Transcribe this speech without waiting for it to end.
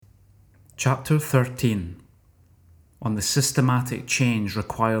Chapter 13 on the systematic change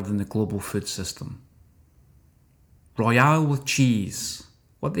required in the global food system. Royale with cheese,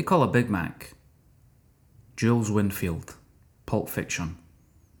 what they call a Big Mac. Jules Winfield, Pulp Fiction.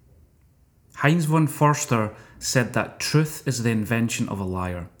 Heinz von Förster said that truth is the invention of a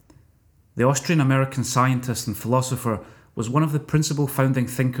liar. The Austrian-American scientist and philosopher was one of the principal founding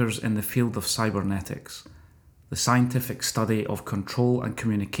thinkers in the field of cybernetics, the scientific study of control and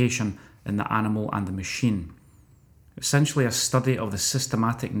communication in the animal and the machine. Essentially a study of the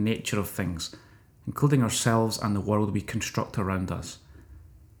systematic nature of things, including ourselves and the world we construct around us.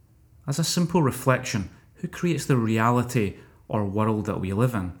 As a simple reflection, who creates the reality or world that we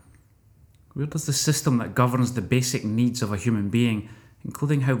live in? Where does the system that governs the basic needs of a human being,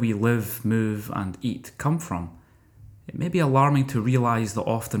 including how we live, move and eat, come from? It may be alarming to realise the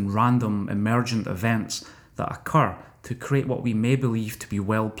often random, emergent events that occur to create what we may believe to be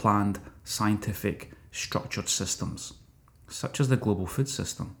well-planned, scientific, structured systems, such as the global food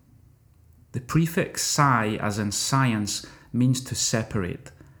system. The prefix sci, as in science, means to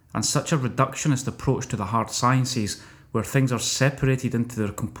separate, and such a reductionist approach to the hard sciences, where things are separated into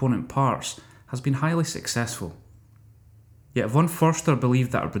their component parts, has been highly successful. Yet von Förster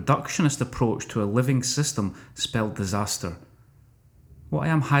believed that a reductionist approach to a living system spelled disaster. What I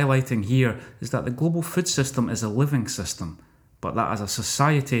am highlighting here is that the global food system is a living system, but that as a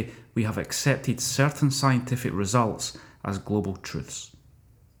society we have accepted certain scientific results as global truths.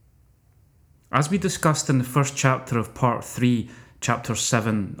 As we discussed in the first chapter of Part 3, Chapter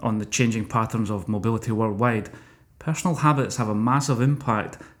 7 on the changing patterns of mobility worldwide, personal habits have a massive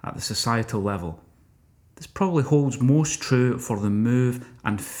impact at the societal level. This probably holds most true for the move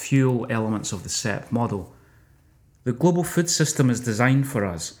and fuel elements of the CEP model. The global food system is designed for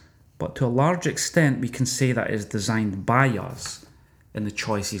us, but to a large extent we can say that it is designed by us in the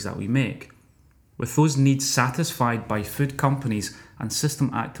choices that we make, with those needs satisfied by food companies and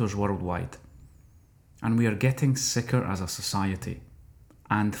system actors worldwide. And we are getting sicker as a society,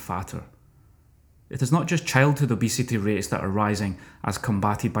 and fatter. It is not just childhood obesity rates that are rising as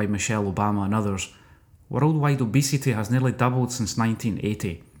combated by Michelle Obama and others. Worldwide obesity has nearly doubled since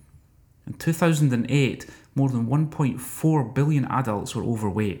 1980. In 2008, more than 1.4 billion adults were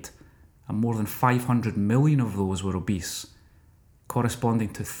overweight, and more than 500 million of those were obese, corresponding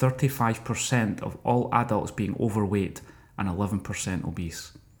to 35% of all adults being overweight and 11%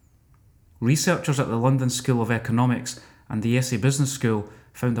 obese. Researchers at the London School of Economics and the ESSE Business School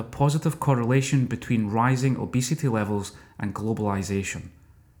found a positive correlation between rising obesity levels and globalisation,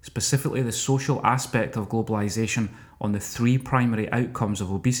 specifically the social aspect of globalisation on the three primary outcomes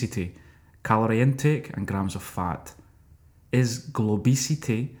of obesity: calorie intake and grams of fat. Is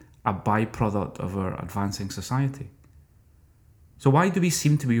globesity a byproduct of our advancing society? So why do we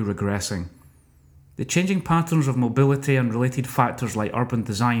seem to be regressing? The changing patterns of mobility and related factors like urban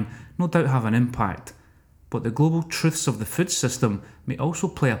design no doubt have an impact, but the global truths of the food system may also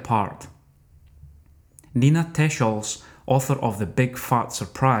play a part. Nina Teicholz, author of The Big Fat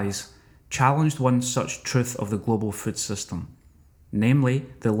Surprise, challenged one such truth of the global food system, namely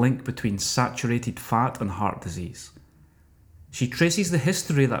the link between saturated fat and heart disease. She traces the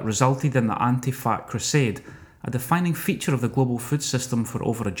history that resulted in the anti-fat crusade, a defining feature of the global food system for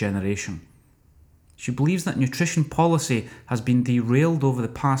over a generation. She believes that nutrition policy has been derailed over the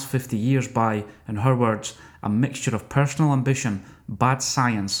past 50 years by, in her words, a mixture of personal ambition, bad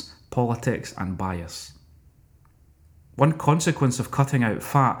science, politics and bias. One consequence of cutting out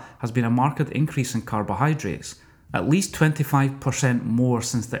fat has been a marked increase in carbohydrates, at least 25% more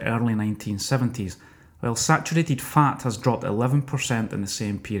since the early 1970s, while saturated fat has dropped 11% in the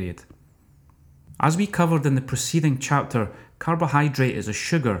same period. As we covered in the preceding chapter, carbohydrate is a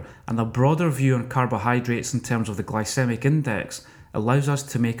sugar, and a broader view on carbohydrates in terms of the glycemic index allows us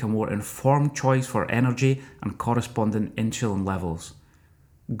to make a more informed choice for energy and corresponding insulin levels.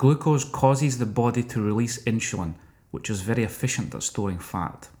 Glucose causes the body to release insulin, which is very efficient at storing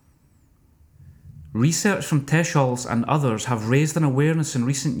fat. Research from Teicholz and others have raised an awareness in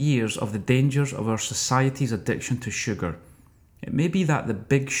recent years of the dangers of our society's addiction to sugar. It may be that the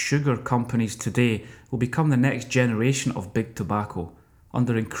big sugar companies today will become the next generation of big tobacco,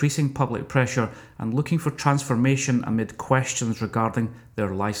 under increasing public pressure and looking for transformation amid questions regarding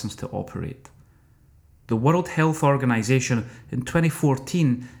their license to operate. The World Health Organization in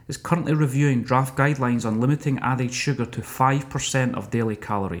 2014 is currently reviewing draft guidelines on limiting added sugar to 5% of daily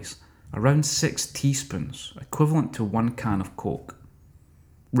calories, around 6 teaspoons, equivalent to 1 can of Coke.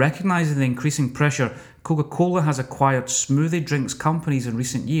 Recognising the increasing pressure, Coca-Cola has acquired smoothie drinks companies in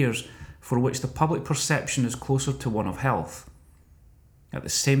recent years for which the public perception is closer to one of health. at the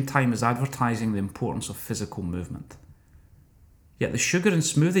same time as advertising the importance of physical movement. Yet the sugar in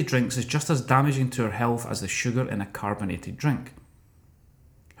smoothie drinks is just as damaging to our health as the sugar in a carbonated drink.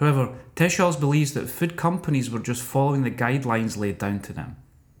 However, Techols believes that food companies were just following the guidelines laid down to them.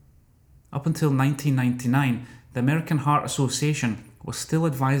 Up until 1999, the American Heart Association was still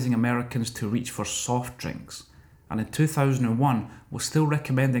advising Americans to reach for soft drinks, and in 2001 was still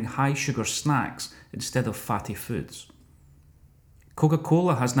recommending high sugar snacks instead of fatty foods.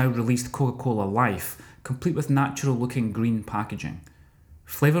 Coca-Cola has now released Coca-Cola Life, complete with natural looking green packaging.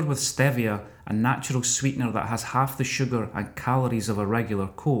 Flavoured with stevia, a natural sweetener that has half the sugar and calories of a regular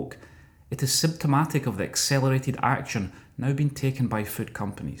Coke, it is symptomatic of the accelerated action now being taken by food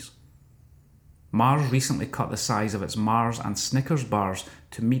companies. Mars recently cut the size of its Mars and Snickers bars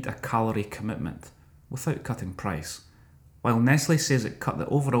to meet a calorie commitment, without cutting price, while Nestle says it cut the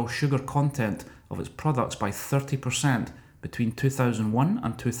overall sugar content of its products by 30% between 2001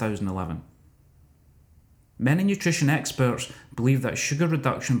 and 2011. Many nutrition experts believe that sugar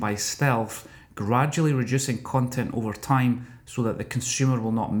reduction by stealth, gradually reducing content over time so that the consumer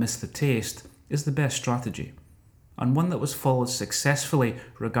will not miss the taste, is the best strategy, and one that was followed successfully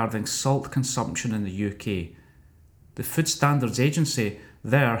regarding salt consumption in the UK. The Food Standards Agency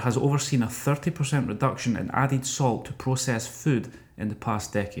there has overseen a 30% reduction in added salt to processed food in the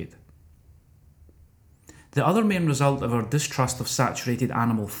past decade. The other main result of our distrust of saturated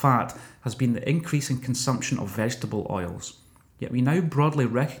animal fat has been the increase in consumption of vegetable oils. Yet we now broadly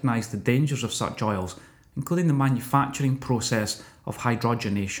recognise the dangers of such oils, including the manufacturing process of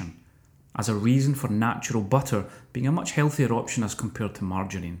hydrogenation, as a reason for natural butter being a much healthier option as compared to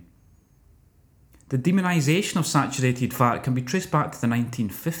margarine. The demonisation of saturated fat can be traced back to the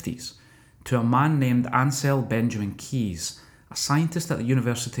 1950s, to a man named Ansel Benjamin Keys, a scientist at the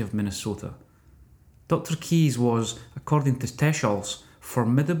University of Minnesota. Dr. Keys was, according to Techols,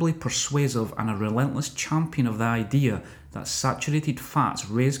 formidably persuasive and a relentless champion of the idea that saturated fats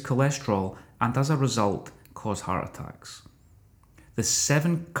raise cholesterol and as a result cause heart attacks. The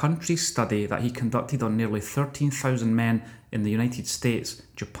 7-country study that he conducted on nearly 13,000 men in the United States,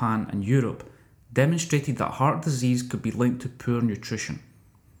 Japan and Europe demonstrated that heart disease could be linked to poor nutrition.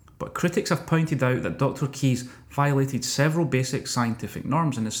 But critics have pointed out that Dr. Keys violated several basic scientific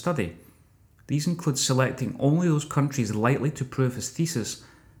norms in his study. These include selecting only those countries likely to prove his thesis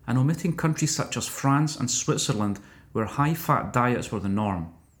and omitting countries such as France and Switzerland where high-fat diets were the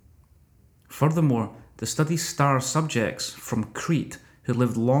norm. Furthermore, the study stars subjects from Crete who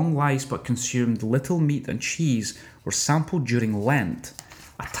lived long lives but consumed little meat and cheese were sampled during Lent,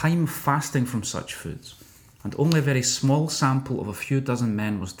 a time of fasting from such foods, and only a very small sample of a few dozen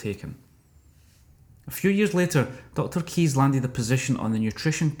men was taken. A few years later, Dr. Keys landed a position on the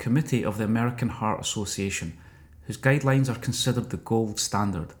Nutrition Committee of the American Heart Association, whose guidelines are considered the gold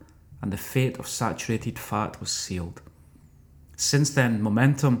standard, and the fate of saturated fat was sealed. Since then,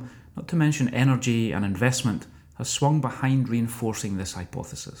 momentum, not to mention energy and investment, has swung behind reinforcing this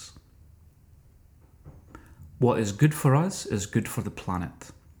hypothesis. What is good for us is good for the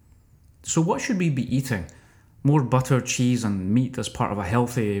planet. So what should we be eating? More butter, cheese and meat as part of a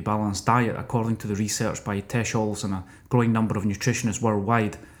healthy, balanced diet according to the research by Techols and a growing number of nutritionists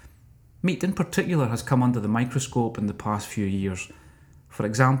worldwide. Meat in particular has come under the microscope in the past few years. For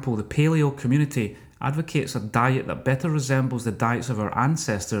example, the paleo community advocates a diet that better resembles the diets of our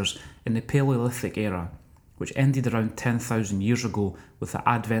ancestors in the Paleolithic era, which ended around 10,000 years ago with the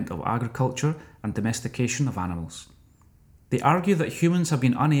advent of agriculture and domestication of animals. They argue that humans have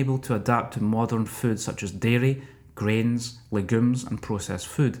been unable to adapt to modern foods such as dairy, grains, legumes and processed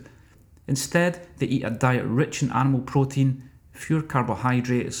food. Instead, they eat a diet rich in animal protein, fewer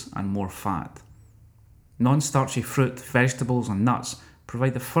carbohydrates and more fat. Non-starchy fruit, vegetables and nuts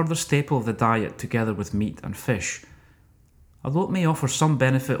provide the further staple of the diet together with meat and fish. Although it may offer some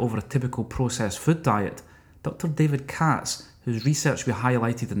benefit over a typical processed food diet, Dr. David Katz, whose research we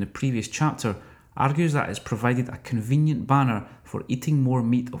highlighted in the previous chapter, argues that it's provided a convenient banner for eating more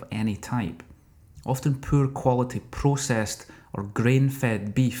meat of any type, often poor quality processed or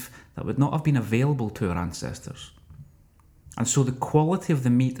grain-fed beef that would not have been available to our ancestors. And so the quality of the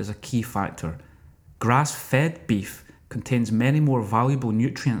meat is a key factor. Grass-fed beef contains many more valuable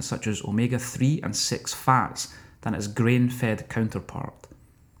nutrients such as omega-3 and 6 fats than its grain-fed counterpart.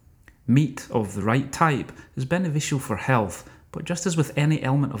 Meat of the right type is beneficial for health, but just as with any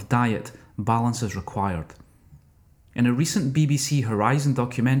element of diet, balance is required. In a recent BBC Horizon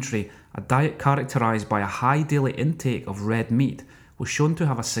documentary, a diet characterised by a high daily intake of red meat was shown to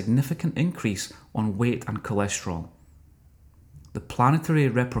have a significant increase on weight and cholesterol. The planetary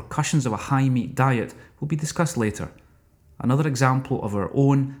repercussions of a high meat diet will be discussed later. another example of our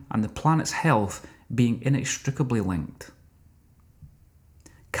own and the planet's health being inextricably linked.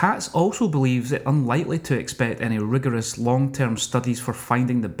 Katz also believes it unlikely to expect any rigorous long-term studies for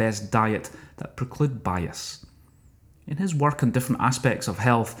finding the best diet that preclude bias. In his work on different aspects of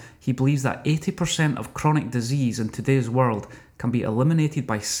health, he believes that 80% of chronic disease in today's world can be eliminated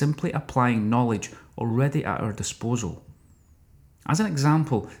by simply applying knowledge already at our disposal. As an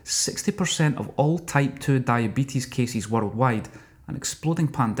example, 60% of all type 2 diabetes cases worldwide, an exploding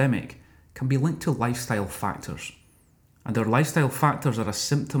pandemic, can be linked to lifestyle factors. And our lifestyle factors are a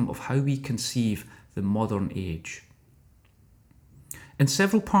symptom of how we conceive the modern age. In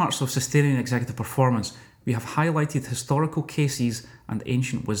several parts of Sustaining Executive Performance, we have highlighted historical cases and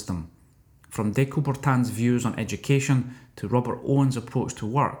ancient wisdom, from de Coubertin's views on education to Robert Owen's approach to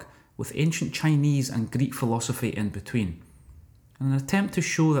work, with ancient Chinese and Greek philosophy in between, in an attempt to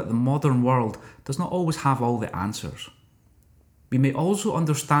show that the modern world does not always have all the answers. We may also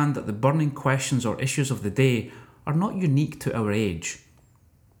understand that the burning questions or issues of the day are not unique to our age.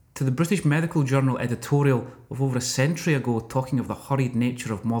 To the British Medical Journal editorial of over a century ago talking of the hurried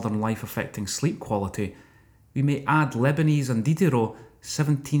nature of modern life affecting sleep quality, we may add Leibniz and Diderot,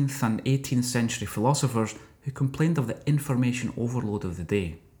 17th and 18th century philosophers who complained of the information overload of the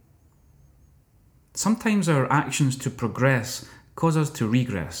day. Sometimes our actions to progress cause us to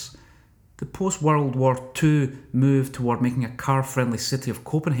regress. The post-World War II move toward making a car-friendly city of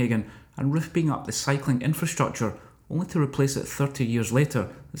Copenhagen and roofing up the cycling infrastructure only to replace it 30 years later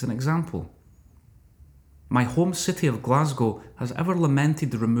is an example. My home city of Glasgow has ever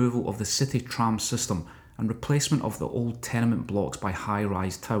lamented the removal of the city tram system and replacement of the old tenement blocks by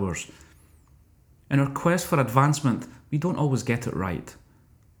high-rise towers. In our quest for advancement, we don't always get it right.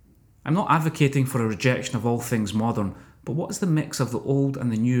 I'm not advocating for a rejection of all things modern, but what is the mix of the old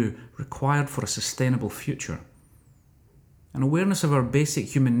and the new required for a sustainable future? An awareness of our basic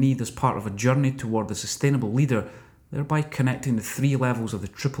human need as part of a journey toward the sustainable leader, thereby connecting the three levels of the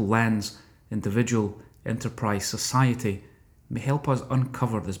triple lens, individual, enterprise, society, may help us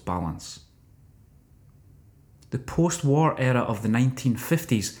uncover this balance. The post-war era of the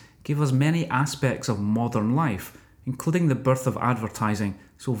 1950s gave us many aspects of modern life, including the birth of advertising,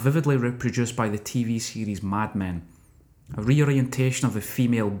 so vividly reproduced by the TV series Mad Men, a reorientation of the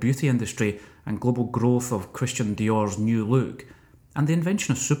female beauty industry and global growth of Christian Dior's new look, and the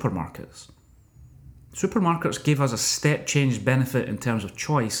invention of supermarkets. Supermarkets gave us a step-change benefit in terms of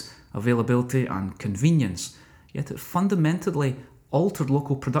choice, availability and convenience, yet it fundamentally altered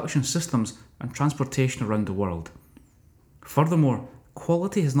local production systems and transportation around the world. Furthermore,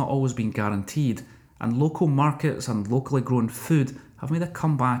 quality has not always been guaranteed, and local markets and locally grown food have made a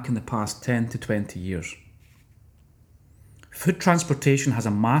comeback in the past 10 to 20 years. Food transportation has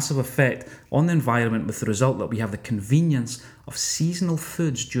a massive effect on the environment, with the result that we have the convenience of seasonal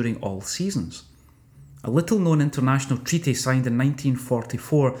foods during all seasons. A little-known international treaty signed in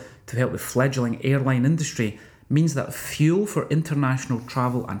 1944 to help the fledgling airline industry means that fuel for international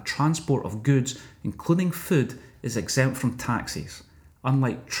travel and transport of goods, including food, is exempt from taxes,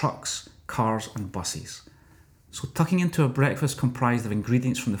 unlike trucks, cars and buses. So tucking into a breakfast comprised of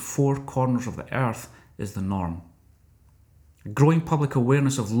ingredients from the four corners of the earth is the norm. A growing public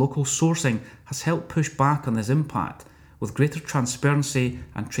awareness of local sourcing has helped push back on this impact, with greater transparency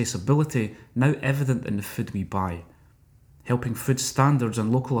and traceability now evident in the food we buy, helping food standards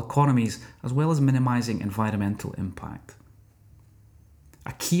and local economies as well as minimising environmental impact.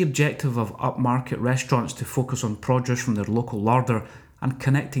 A key objective of upmarket restaurants to focus on produce from their local larder and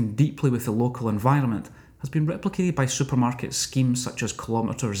connecting deeply with the local environment has been replicated by supermarket schemes such as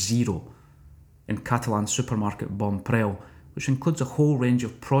Kilometre Zero in Catalan supermarket Bonpreu, which includes a whole range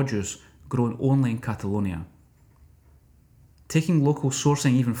of produce grown only in Catalonia. Taking local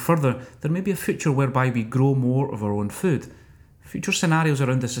sourcing even further, there may be a future whereby we grow more of our own food. Future scenarios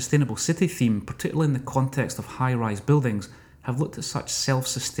around the sustainable city theme, particularly in the context of high-rise buildings, have looked at such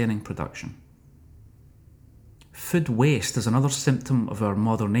self-sustaining production. Food waste is another symptom of our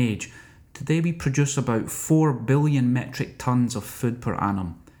modern age. Today we produce about 4 billion metric tonnes of food per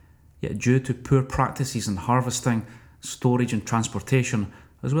annum, yet due to poor practices in harvesting, storage and transportation,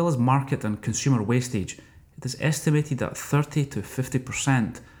 as well as market and consumer wastage, it is estimated that 30 to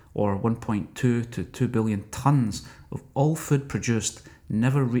 50%, or 1.2 to 2 billion tonnes of all food produced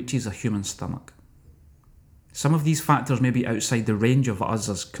never reaches a human stomach. Some of these factors may be outside the range of us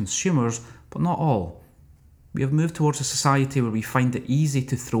as consumers, but not all. We have moved towards a society where we find it easy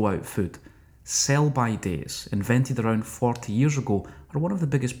to throw out food. Sell-by days, invented around 40 years ago, are one of the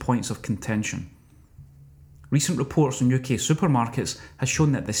biggest points of contention. Recent reports on UK supermarkets has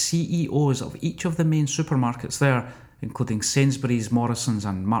shown that the CEOs of each of the main supermarkets there including Sainsbury's, Morrisons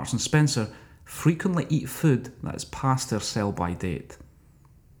and Marks and Spencer, frequently eat food that is past their sell-by date.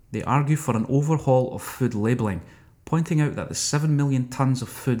 They argue for an overhaul of food labelling, pointing out that the 7 million tonnes of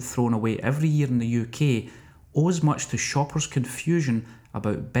food thrown away every year in the UK owes much to shoppers' confusion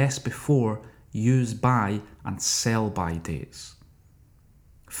about best before, use by and sell-by dates.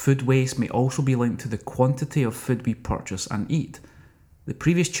 Food waste may also be linked to the quantity of food we purchase and eat. The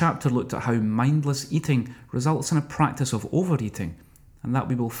previous chapter looked at how mindless eating results in a practice of overeating, and that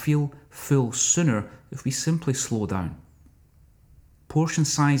we will feel full sooner if we simply slow down. Portion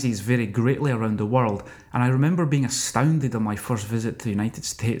sizes vary greatly around the world, and I remember being astounded on my first visit to the United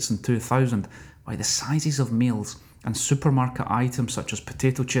States in 2000 by the sizes of meals and supermarket items such as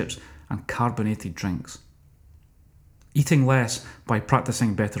potato chips and carbonated drinks. Eating less by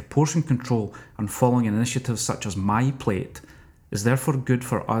practicing better portion control and following initiatives such as My Plate is therefore good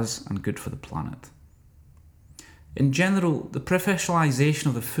for us and good for the planet. In general, the professionalisation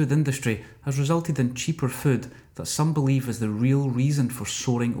of the food industry has resulted in cheaper food that some believe is the real reason for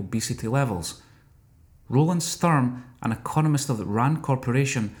soaring obesity levels. Roland Sturm, an economist of the Rand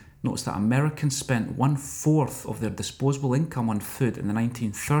Corporation, notes that Americans spent 1/4 of their disposable income on food in the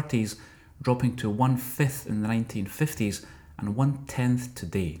 1930s, dropping to 1/5 in the 1950s and 1/10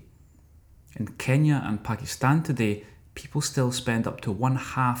 today. In Kenya and Pakistan today, people still spend up to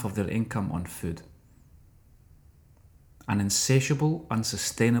 1/2 of their income on food. An insatiable,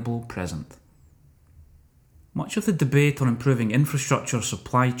 unsustainable present. Much of the debate on improving infrastructure,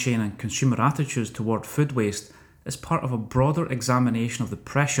 supply chain and consumer attitudes toward food waste is part of a broader examination of the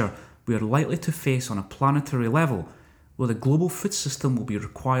pressure we are likely to face on a planetary level, where the global food system will be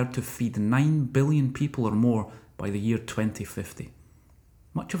required to feed 9 billion people or more by the year 2050.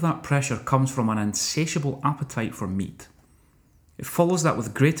 Much of that pressure comes from an insatiable appetite for meat. It follows that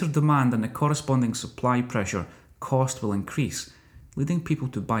with greater demand and the corresponding supply pressure, cost will increase, leading people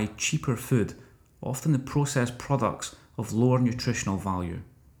to buy cheaper food, often the processed products of lower nutritional value.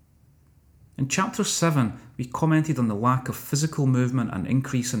 In Chapter 7, we commented on the lack of physical movement and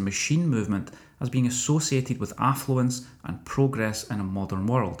increase in machine movement as being associated with affluence and progress in a modern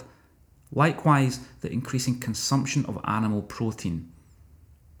world. Likewise, the increasing consumption of animal protein.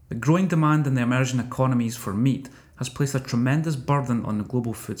 The growing demand in the emerging economies for meat has placed a tremendous burden on the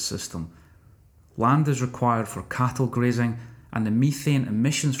global food system. Land is required for cattle grazing, and the methane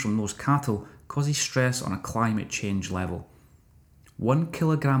emissions from those cattle causes stress on a climate change level. 1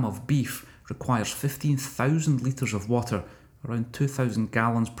 kilogram of beef requires 15,000 litres of water, around 2,000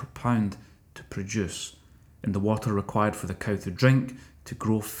 gallons per pound, to produce, in the water required for the cow to drink, to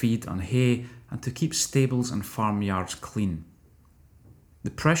grow feed and hay, and to keep stables and farmyards clean. The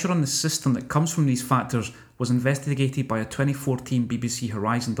pressure on the system that comes from these factors was investigated by a 2014 BBC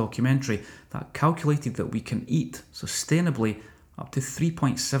Horizon documentary that calculated that we can eat sustainably up to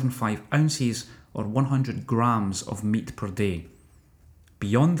 3.75 ounces or 100 grams of meat per day.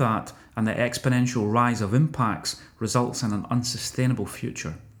 Beyond that, and the exponential rise of impacts results in an unsustainable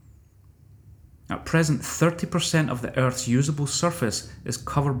future. At present, 30% of the Earth's usable surface is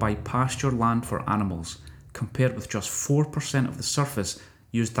covered by pasture land for animals, compared with just 4% of the surface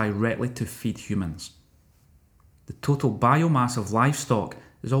used directly to feed humans. The total biomass of livestock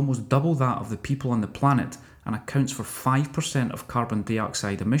is almost double that of the people on the planet and accounts for 5% of carbon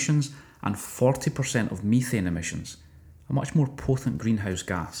dioxide emissions and 40% of methane emissions, a much more potent greenhouse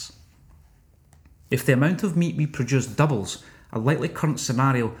gas. If the amount of meat we produce doubles, a likely current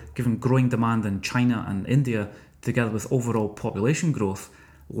scenario given growing demand in China and India together with overall population growth,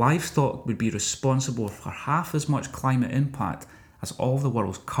 livestock would be responsible for half as much climate impact as all the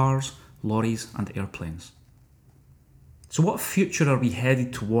world's cars, lorries and airplanes. So what future are we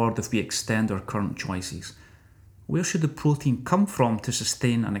headed toward if we extend our current choices? Where should the protein come from to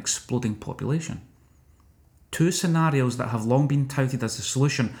sustain an exploding population? Two scenarios that have long been touted as the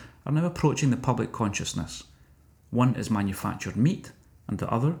solution are now approaching the public consciousness. One is manufactured meat and the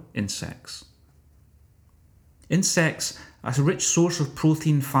other insects. Insects, as a rich source of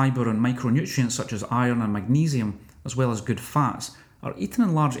protein, fibre and micronutrients such as iron and magnesium, as well as good fats, are eaten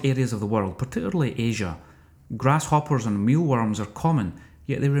in large areas of the world, particularly Asia. Grasshoppers and mealworms are common,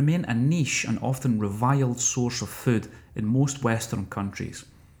 yet they remain a niche and often reviled source of food in most Western countries.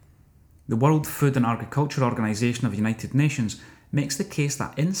 The World Food and Agriculture Organization of the United Nations makes the case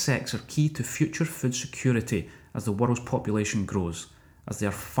that insects are key to future food security as the world's population grows, as they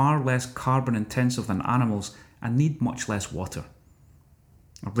are far less carbon intensive than animals and need much less water.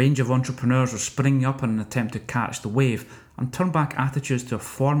 A range of entrepreneurs are springing up in an attempt to catch the wave and turn back attitudes to a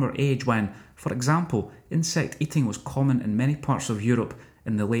former age when, for example, insect eating was common in many parts of Europe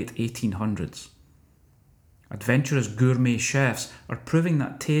in the late 1800s. Adventurous gourmet chefs are proving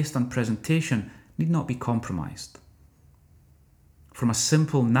that taste and presentation need not be compromised. From a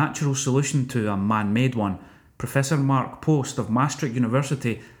simple natural solution to a man-made one, Professor Mark Post of Maastricht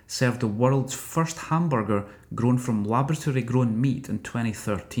University served the world's first hamburger grown from laboratory-grown meat in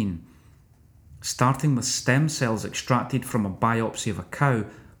 2013. Starting with stem cells extracted from a biopsy of a cow,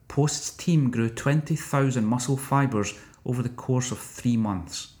 Post's team grew 20,000 muscle fibres over the course of 3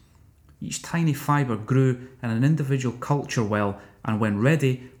 months. Each tiny fibre grew in an individual culture well and when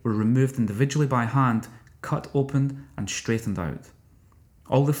ready were removed individually by hand, cut open and straightened out.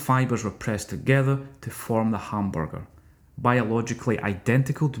 All the fibres were pressed together to form the hamburger, biologically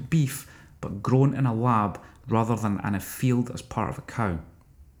identical to beef but grown in a lab rather than in a field as part of a cow.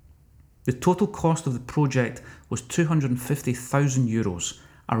 The total cost of the project was €250,000,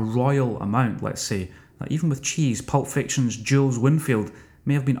 a royal amount, let's say, that even with cheese, Pulp Fiction's Jules Winfield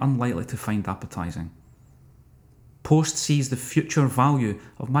may have been unlikely to find appetising. Post sees the future value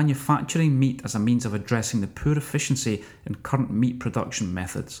of manufacturing meat as a means of addressing the poor efficiency in current meat production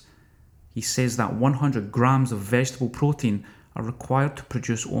methods. He says that 100 grams of vegetable protein are required to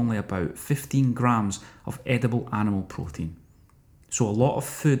produce only about 15 grams of edible animal protein. So a lot of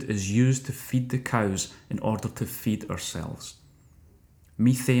food is used to feed the cows in order to feed ourselves.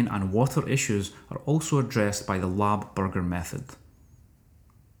 Methane and water issues are also addressed by the lab burger method.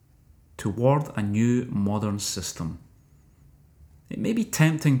 Toward a new modern system. It may be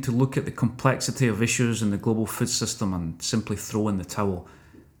tempting to look at the complexity of issues in the global food system and simply throw in the towel.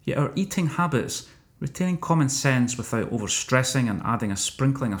 Yet our eating habits, retaining common sense without overstressing and adding a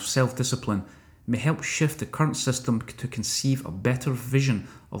sprinkling of self-discipline, may help shift the current system to conceive a better vision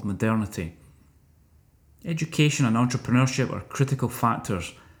of modernity. Education and entrepreneurship are critical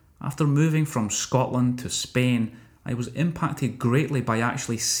factors. After moving from Scotland to Spain, I was impacted greatly by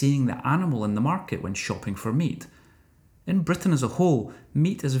actually seeing the animal in the market when shopping for meat. In Britain as a whole,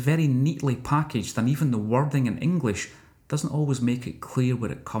 meat is very neatly packaged and even the wording in English doesn't always make it clear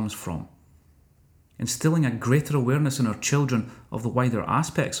where it comes from. Instilling a greater awareness in our children of the wider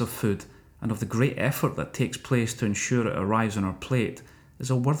aspects of food and of the great effort that takes place to ensure it arrives on our plate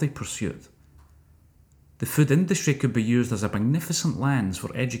is a worthy pursuit. The food industry could be used as a magnificent lens for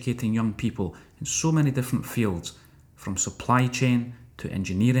educating young people in so many different fields, from supply chain to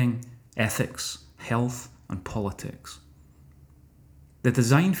engineering, ethics, health, and politics. The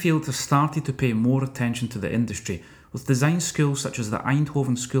design field has started to pay more attention to the industry, with design schools such as the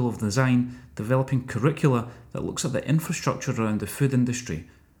Eindhoven School of Design developing curricula that looks at the infrastructure around the food industry,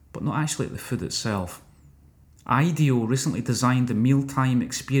 but not actually at the food itself. IDEO recently designed the mealtime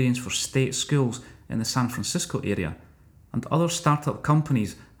experience for state schools in the San Francisco area, and other startup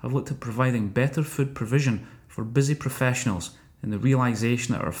companies have looked at providing better food provision for busy professionals in the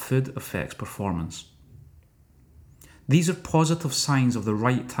realisation that our food affects performance. These are positive signs of the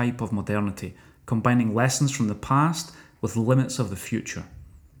right type of modernity, combining lessons from the past with limits of the future.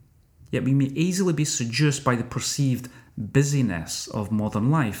 Yet we may easily be seduced by the perceived busyness of modern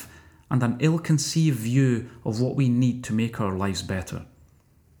life and an ill-conceived view of what we need to make our lives better.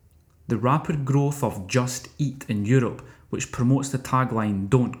 The rapid growth of Just Eat in Europe, which promotes the tagline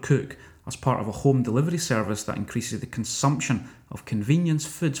 "Don't Cook" as part of a home delivery service that increases the consumption of convenience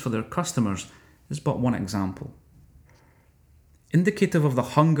foods for their customers, is but one example. Indicative of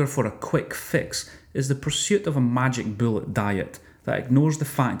the hunger for a quick fix is the pursuit of a magic bullet diet that ignores the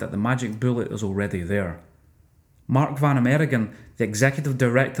fact that the magic bullet is already there. Mark van Amerongen, the Executive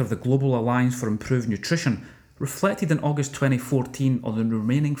Director of the Global Alliance for Improved Nutrition, reflected in August 2014 on the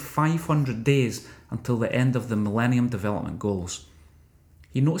remaining 500 days until the end of the Millennium Development Goals.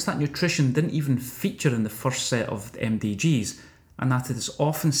 He notes that nutrition didn't even feature in the first set of MDGs and that it is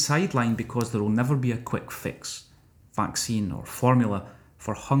often sidelined because there will never be a quick fix, vaccine or formula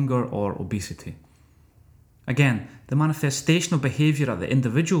for hunger or obesity. Again, the manifestation of behaviour at the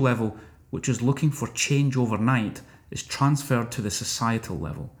individual level, which is looking for change overnight, is transferred to the societal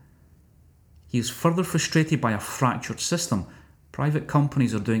level. He is further frustrated by a fractured system. Private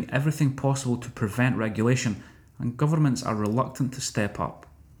companies are doing everything possible to prevent regulation, and governments are reluctant to step up.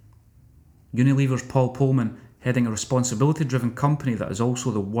 Unilever's Paul Pullman, heading a responsibility-driven company that is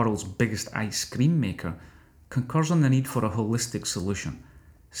also the world's biggest ice cream maker, concurs on the need for a holistic solution,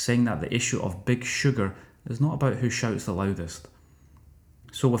 saying that the issue of big sugar is not about who shouts the loudest.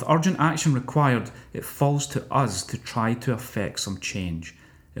 So with urgent action required, it falls to us to try to effect some change.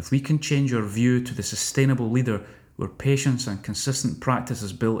 If we can change our view to the sustainable leader where patience and consistent practice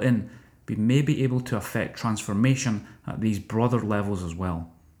is built in, we may be able to effect transformation at these broader levels as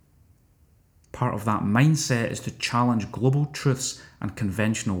well. Part of that mindset is to challenge global truths and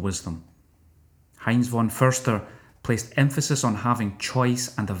conventional wisdom. Heinz von Förster placed emphasis on having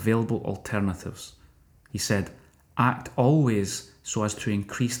choice and available alternatives. He said, "Act always so as to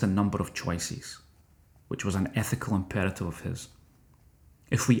increase the number of choices," which was an ethical imperative of his.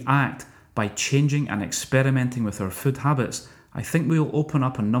 If we act by changing and experimenting with our food habits, I think we will open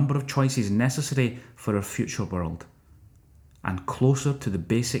up a number of choices necessary for our future world, and closer to the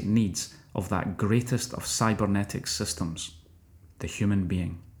basic needs of that greatest of cybernetic systems, the human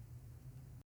being.